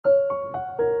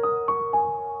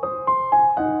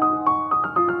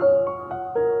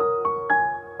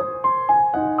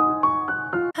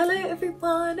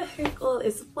all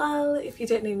is well. If you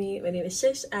don't know me, my name is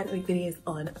Shish and I make videos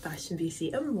on fashion,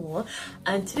 beauty and more,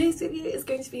 and today's video is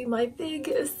going to be my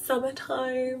big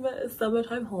summertime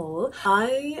haul.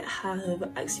 I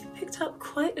have actually picked up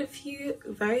quite a few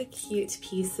very cute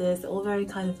pieces, all very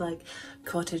kind of like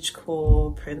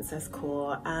cottagecore,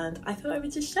 princesscore, and I thought I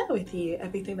would just share with you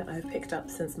everything that I've picked up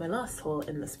since my last haul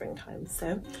in the springtime.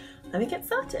 So let me get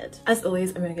started. As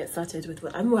always, I'm going to get started with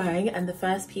what I'm wearing, and the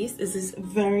first piece is this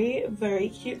very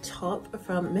cute top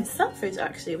from Miss Selfridge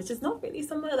actually, which is not really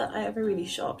somewhere that I ever really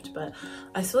shopped, but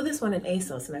I saw this one in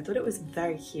Asos and I thought it was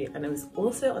very cute, and it was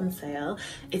also on sale.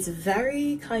 It's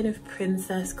very kind of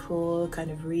princesscore,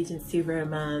 kind of Regency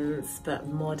romance but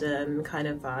modern kind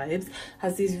of vibes.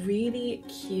 Has these really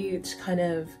cute kind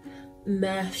of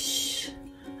mesh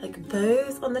like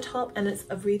bows on the top, and it's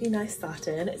a really nice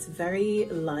satin. It's very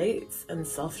light and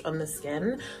soft on the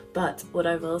skin, but what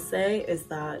I will say is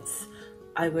that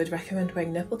I would recommend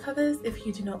wearing nipple covers if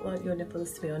you do not want your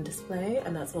nipples to be on display,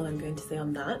 and that's all I'm going to say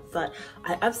on that. But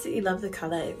I absolutely love the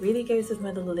colour. It really goes with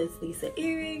my little Liz Lisa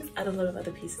earrings and a lot of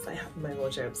other pieces I have in my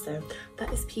wardrobe. So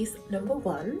that is piece number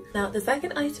one. Now the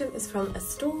second item is from a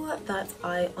store that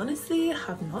I honestly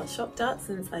have not shopped at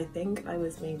since I think I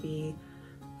was maybe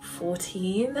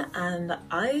 14, and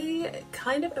I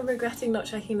kind of am regretting not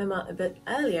checking them out a bit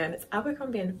earlier, and it's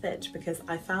Abercrombie & Fitch, because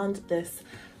I found this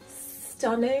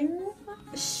stunning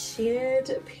sheared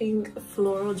pink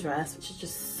floral dress which is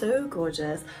just so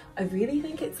gorgeous. I really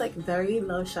think it's like very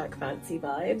Love Shack fancy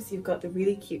vibes. You've got the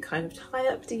really cute kind of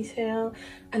tie-up detail,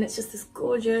 and it's just this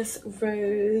gorgeous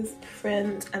rose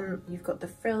print, and you've got the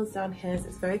frills down here, so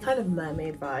it's very kind of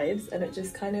mermaid vibes, and it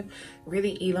just kind of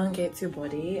really elongates your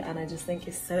body, and I just think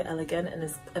it's so elegant, and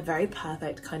is a very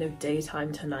perfect kind of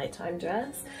daytime to nighttime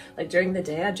dress. Like during the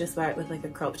day I just wear it with like a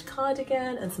cropped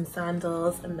cardigan and some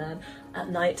sandals, and then at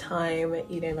nighttime,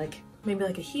 you know, like maybe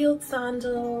like a heeled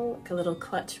sandal, like a little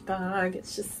clutch bag.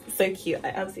 It's just so cute. I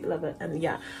absolutely love it, and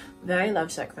yeah, very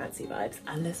Love Shack fancy vibes,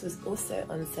 and this was also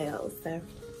on sale, so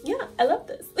yeah, I love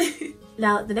this.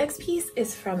 Now the next piece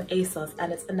is from Asos,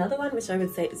 and it's another one which I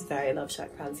would say is very Love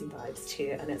Shack fancy vibes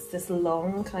too, and it's this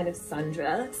long kind of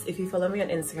sundress. If you follow me on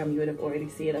Instagram you would have already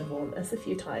seen it. I've worn this a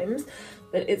few times,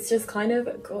 but it's just kind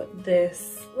of got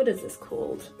this, what is this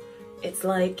called? It's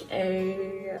like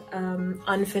a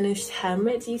unfinished hem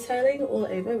detailing all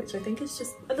over, which I think is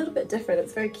just a little bit different.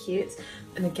 It's very cute,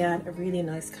 and again a really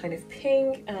nice kind of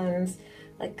pink and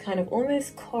like kind of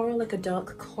almost coral, like a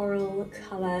dark coral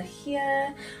colour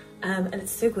here. And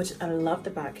it's so gorgeous. I love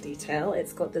the back detail.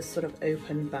 It's got this sort of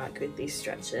open back with these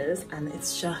stretches, and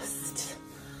it's just,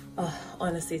 oh,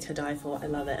 honestly to die for. I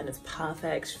love it, and it's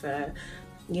perfect for,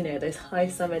 you know, those high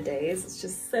summer days. It's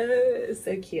just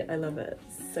so cute. I love it.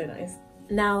 It's so nice.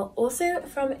 Now also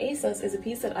from Asos is a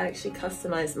piece that I actually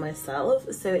customized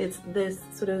myself. So it's this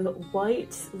sort of white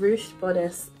ruched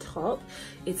bodice top.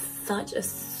 It's such a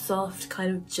soft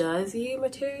kind of jersey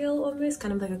material, almost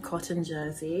kind of like a cotton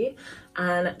jersey,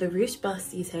 and the ruched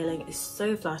bust detailing is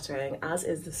so flattering, as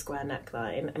is the square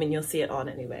neckline. I mean, you'll see it on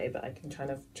anyway, but I can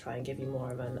kind of try and give you more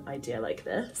of an idea like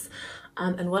this.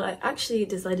 And what I actually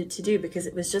decided to do, because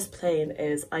it was just plain,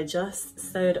 is I just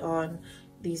sewed on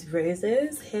these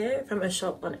roses here from a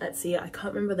shop on Etsy. I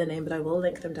can't remember the name, but I will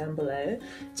link them down below,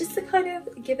 just to kind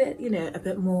of give it, you know, a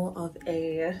bit more of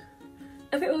a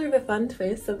fun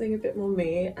twist, something a bit more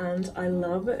me. And I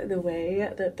love the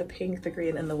way that the pink, the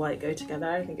green and the white go together.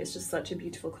 I think it's just such a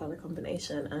beautiful color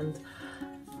combination, and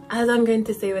as I'm going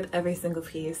to say with every single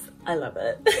piece, I love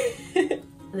it.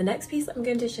 The next piece I'm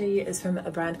going to show you is from a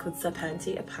brand called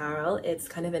Serpenti Apparel. It's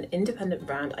kind of an independent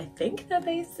brand. I think they're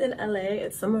based in LA.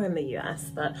 It's somewhere in the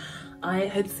US, but I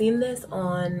had seen this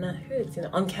on, who had seen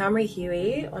it? On Camry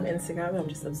Huey on Instagram. I'm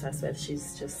just obsessed with.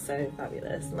 She's just so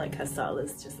fabulous, and like her style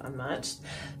is just unmatched.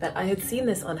 But I had seen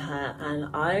this on her and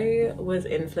I was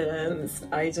influenced.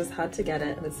 I just had to get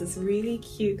it, and it's this really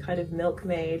cute kind of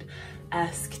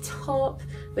milkmaid-esque top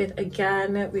with,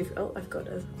 again, I've got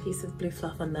a piece of blue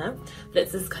fluff on there, but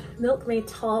it's this kind of milkmaid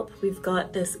top. We've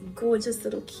got this gorgeous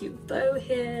little cute bow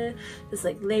here, this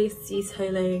like lace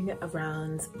detailing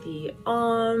around the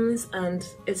arms, and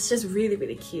it's just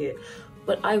really cute.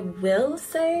 What I will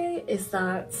say is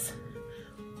that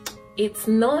it's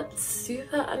not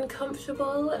super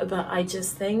uncomfortable, but I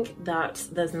just think that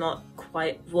there's not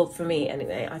quite, well for me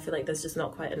anyway, I feel like there's just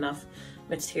not quite enough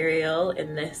material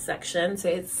in this section, so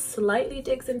it slightly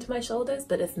digs into my shoulders,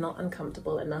 but it's not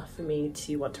uncomfortable enough for me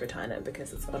to want to return it,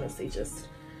 because it's honestly just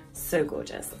so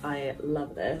gorgeous. I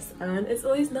love this, and it's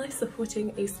always nice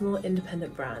supporting a small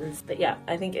independent brand. But yeah,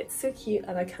 I think it's so cute,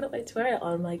 and I cannot wait to wear it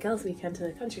on my girls' weekend to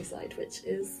the countryside, which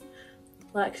is,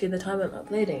 well, actually the time I'm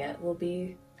uploading it will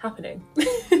be happening.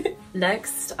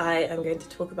 Next, I am going to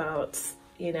talk about,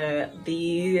 you know,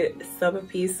 the summer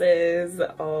pieces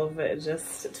of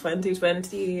just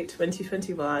 2020,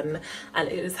 2021, and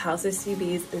it is Asos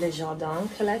CB's Le Jardin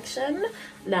collection.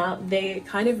 Now, they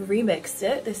kind of remixed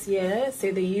it this year,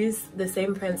 so they use the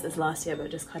same prints as last year,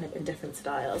 but just kind of in different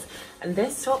styles. And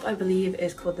this top, I believe,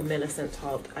 is called the Millicent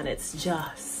top, and it's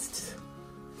just,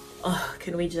 oh,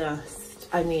 can we just,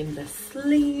 I mean, the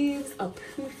sleeves are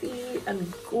poofy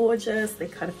and gorgeous. They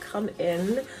kind of come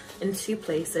in two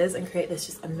places and create this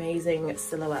just amazing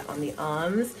silhouette on the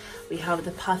arms. We have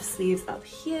the puff sleeves up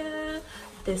here,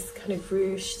 this kind of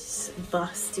ruched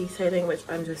bust detailing, which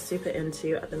I'm just super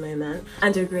into at the moment.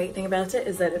 And a great thing about it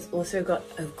is that it's also got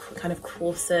a kind of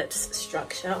corset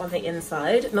structure on the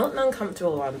inside. Not an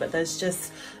uncomfortable one, but there's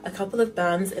just a couple of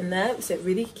bands in there, so it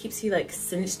really keeps you like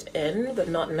cinched in, but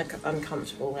not in an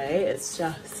uncomfortable way. It's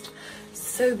just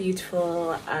so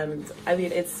beautiful, and I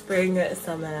mean, it's spring,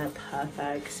 summer,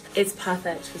 perfect. It's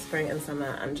perfect for spring and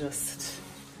summer, and just,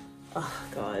 oh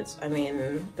god, I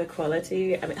mean, the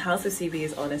quality. I mean, Asos CB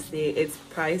is honestly, it's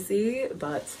pricey,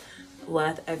 but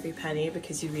worth every penny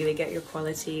because you really get your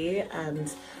quality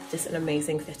and just an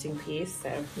amazing fitting piece.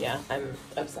 So yeah, I'm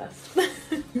obsessed.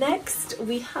 Next,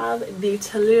 we have the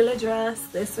Tallulah dress.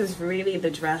 This was really the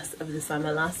dress of the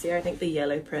summer last year. I think the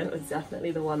yellow print was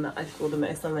definitely the one that I saw the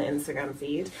most on my Instagram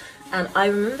feed. And I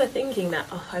remember thinking that,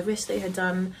 oh, I wish they had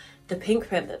done the pink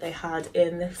print that they had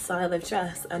in this style of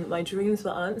dress, and my dreams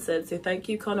were answered. So thank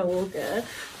you, Connor Walker.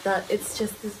 That it's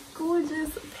just this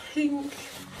gorgeous pink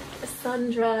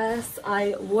sundress.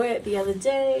 I wore it the other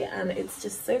day and it's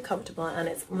just so comfortable, and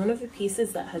it's one of the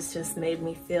pieces that has just made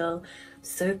me feel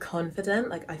so confident.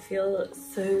 Like, I feel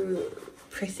so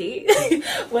pretty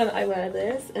when I wear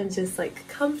this, and just like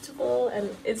comfortable, and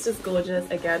it's just gorgeous.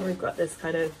 Again, we've got this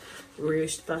kind of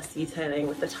ruched bust detailing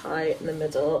with the tie in the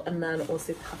middle, and then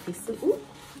also puffy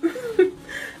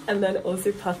and then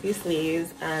also puffy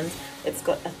sleeves, and it's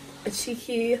got a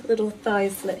cheeky little thigh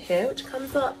slit here which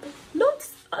comes up not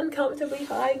uncomfortably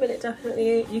high, but it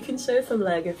definitely, you can show some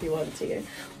leg if you want to.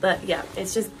 But yeah,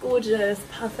 it's just gorgeous,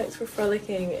 perfect for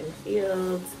frolicking in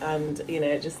fields and, you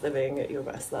know, just living your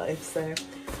best life. So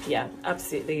yeah,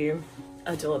 absolutely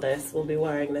adore this. We'll be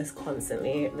wearing this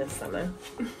constantly this summer.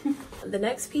 The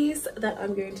next piece that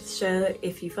I'm going to show,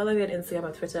 if you follow me on Instagram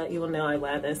or Twitter, you will know I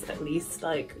wear this at least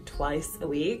like twice a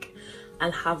week,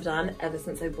 and have done ever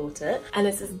since I bought it. And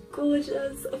it's this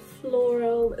gorgeous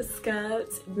floral skirt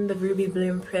in the ruby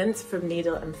bloom print from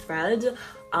Needle and Thread.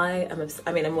 I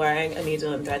mean, I'm wearing a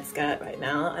Needle and Thread skirt right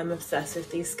now. I'm obsessed with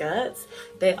these skirts.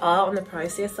 They are on the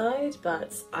pricier side,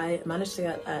 but I managed to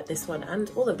get this one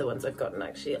and all of the ones I've gotten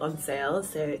actually on sale.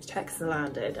 So check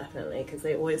Zalando definitely, because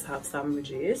they always have some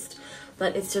reduced.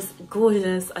 But it's just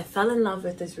gorgeous. I fell in love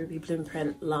with this ruby bloom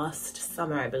print last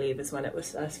summer, I believe, is when it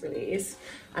was first released.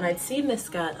 And I'd seen this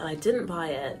skirt and I didn't buy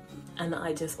it, and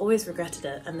I just always regretted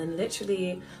it. And then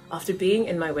literally after being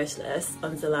in my wish list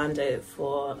on Zalando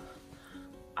for,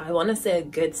 I want to say a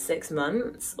good 6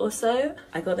 months or so,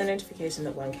 I got the notification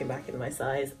that one came back in my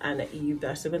size, and you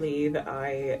better believe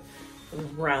I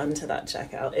ran to that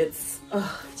checkout. It's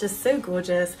just so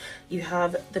gorgeous. You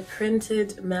have the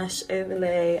printed mesh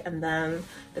overlay and then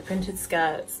the printed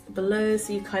skirts below,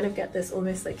 so you kind of get this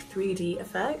almost like 3D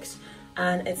effect,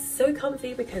 and it's so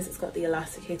comfy because it's got the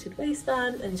elasticated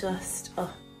waistband, and just,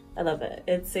 oh, I love it.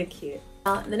 It's so cute.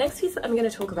 The next piece that I'm going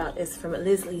to talk about is from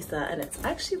Liz Lisa, and it's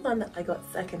actually one that I got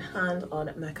secondhand on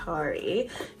Mercari.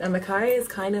 Now Mercari is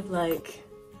kind of like,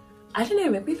 I don't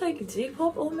know, maybe like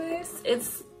Depop almost.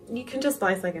 It's, you can just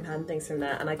buy secondhand things from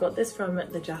there, and I got this from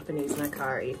the Japanese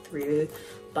Mercari through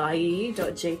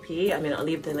bai.jp. I mean, I'll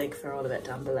leave the link for all of it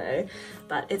down below,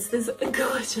 but it's this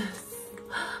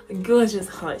gorgeous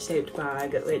heart-shaped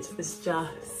bag, which is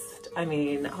just, I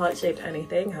mean, heart-shaped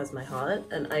anything has my heart,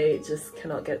 and I just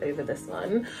cannot get over this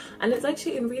one. And it's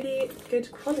actually in really good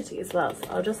quality as well, so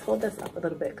I'll just hold this up a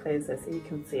little bit closer so you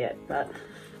can see it. But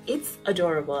it's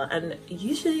adorable, and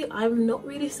usually I'm not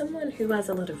really someone who wears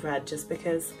a lot of red, just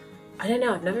because, I don't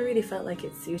know, I've never really felt like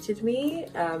it suited me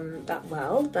that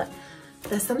well, but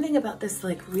there's something about this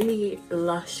like really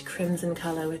lush crimson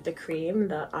colour with the cream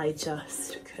that I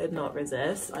just could not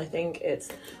resist. I think it's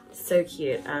so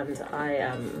cute, and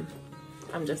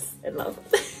I'm just in love.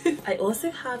 I also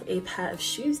have a pair of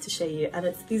shoes to show you, and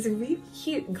it's these really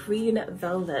cute green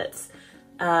velvets.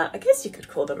 I guess you could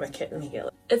call them a kitten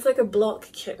heel. It's like a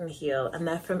block kitten heel, and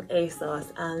they're from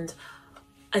Asos, and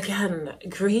again,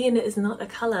 green is not a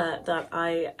colour that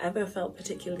I ever felt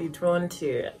particularly drawn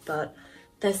to, but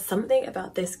there's something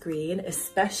about this green,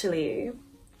 especially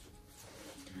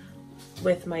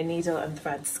with my needle and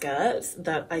thread skirt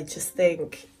that I just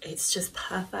think it's just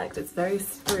perfect. It's very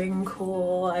spring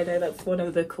core. I know that's one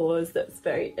of the cores that's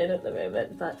very in at the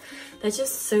moment, but they're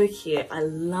just so cute. I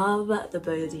love the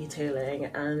bow detailing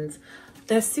and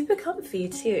they're super comfy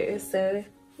too. So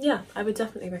yeah, I would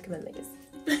definitely recommend these.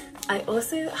 I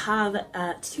also have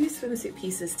 2 swimsuit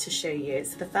pieces to show you.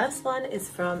 So the first one is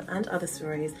from And Other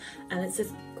Stories, and it's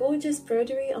this gorgeous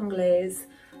broderie anglaise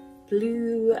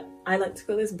blue. I like to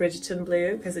call this Bridgerton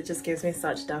blue because it just gives me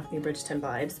such Daphne Bridgerton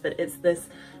vibes, but it's this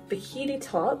bikini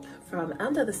top from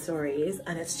And Other Stories,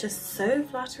 and it's just so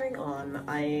flattering on.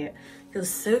 I feel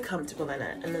so comfortable in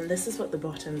it. And then this is what the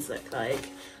bottoms look like.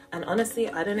 And honestly,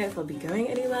 I don't know if I'll be going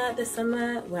anywhere this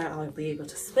summer where I'll be able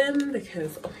to swim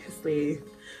because obviously,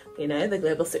 you know, the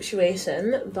global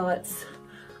situation, but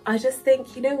I just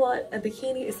think, you know what, a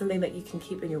bikini is something that you can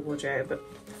keep in your wardrobe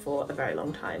for a very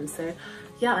long time. So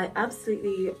yeah, I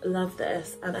absolutely love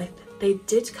this. And they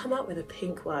did come out with a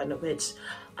pink one, which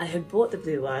I had bought the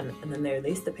blue one and then they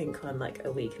released the pink one like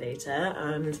a week later,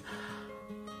 and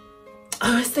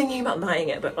I was thinking about buying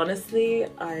it, but honestly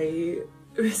I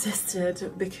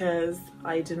resisted because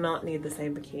I do not need the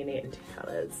same bikini in 2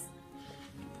 colours.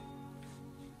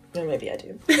 Or maybe I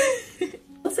do.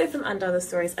 Also from And Other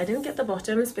Stories, I didn't get the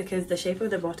bottoms because the shape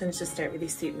of the bottoms just don't really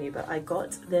suit me, but I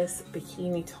got this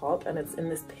bikini top and it's in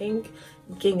this pink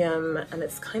gingham and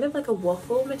it's kind of like a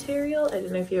waffle material. I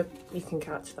don't know if you can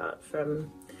catch that from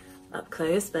up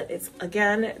close, but it's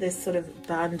again this sort of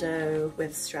bandeau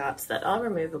with straps that are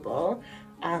removable.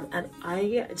 And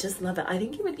I just love it. I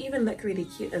think it would even look really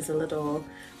cute as a little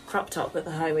crop top with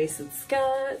a high-waisted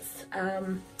skirt.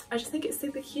 I just think it's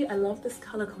super cute. I love this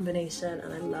colour combination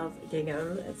and I love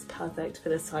gingham. It's perfect for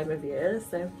this time of year.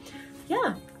 So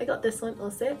yeah, I got this one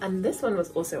also, and this one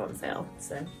was also on sale,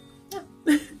 so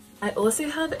yeah. I also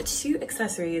have 2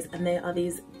 accessories, and they are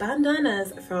these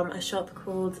bandanas from a shop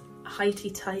called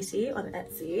Highty Tighty on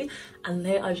Etsy, and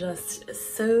they are just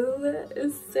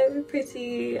so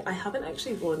pretty. I haven't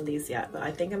actually worn these yet, but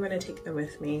I think I'm going to take them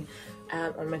with me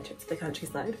on my trip to the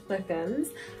countryside with my friends,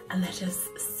 and they're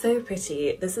just so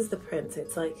pretty. This is the print.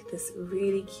 It's like this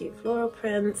really cute floral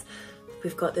print.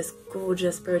 We've got this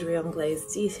gorgeous broderie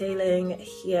anglaise detailing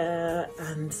here,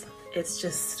 and it's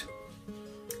just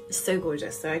so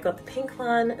gorgeous. So I got the pink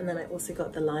one, and then I also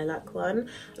got the lilac one,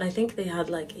 and I think they had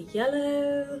like a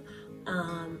yellow,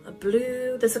 a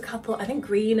blue, there's a couple, I think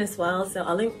green as well, so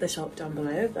I'll link the shop down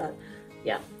below, but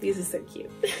yeah, these are so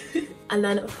cute. And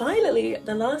then finally,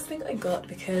 the last thing I got,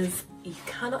 because you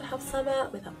cannot have summer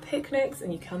without picnics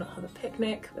and you cannot have a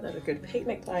picnic without a good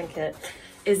picnic blanket,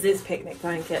 is this picnic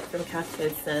blanket from Cath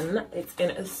Kidston. It's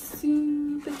in a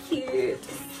super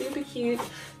cute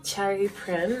cherry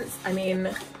print. I mean,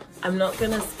 I'm not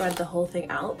gonna spread the whole thing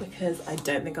out because I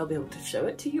don't think I'll be able to show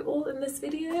it to you all in this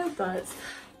video, but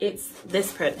it's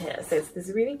this print here. So it's this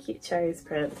really cute cherries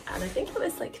print, and I think it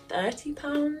was like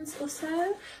 £30 or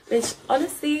so, which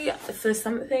honestly, for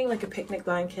something like a picnic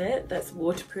blanket that's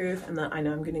waterproof and that I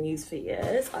know I'm going to use for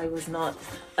years, I was not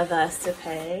averse to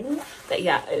paying. But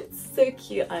yeah, it's so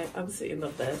cute. I absolutely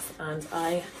love this, and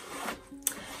I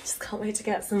just can't wait to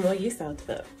get some more use out of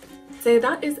it. So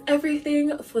that is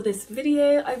everything for this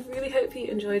video. I really hope you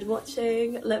enjoyed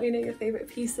watching. Let me know your favourite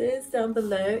pieces down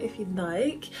below if you'd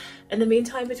like. In the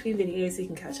meantime, between videos, you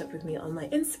can catch up with me on my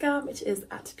Instagram, which is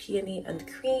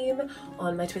 @peony&cream,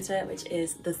 on my Twitter, which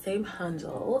is the same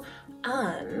handle,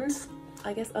 and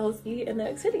I guess I'll see you in the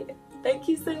next video. Thank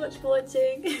you so much for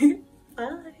watching.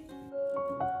 Bye!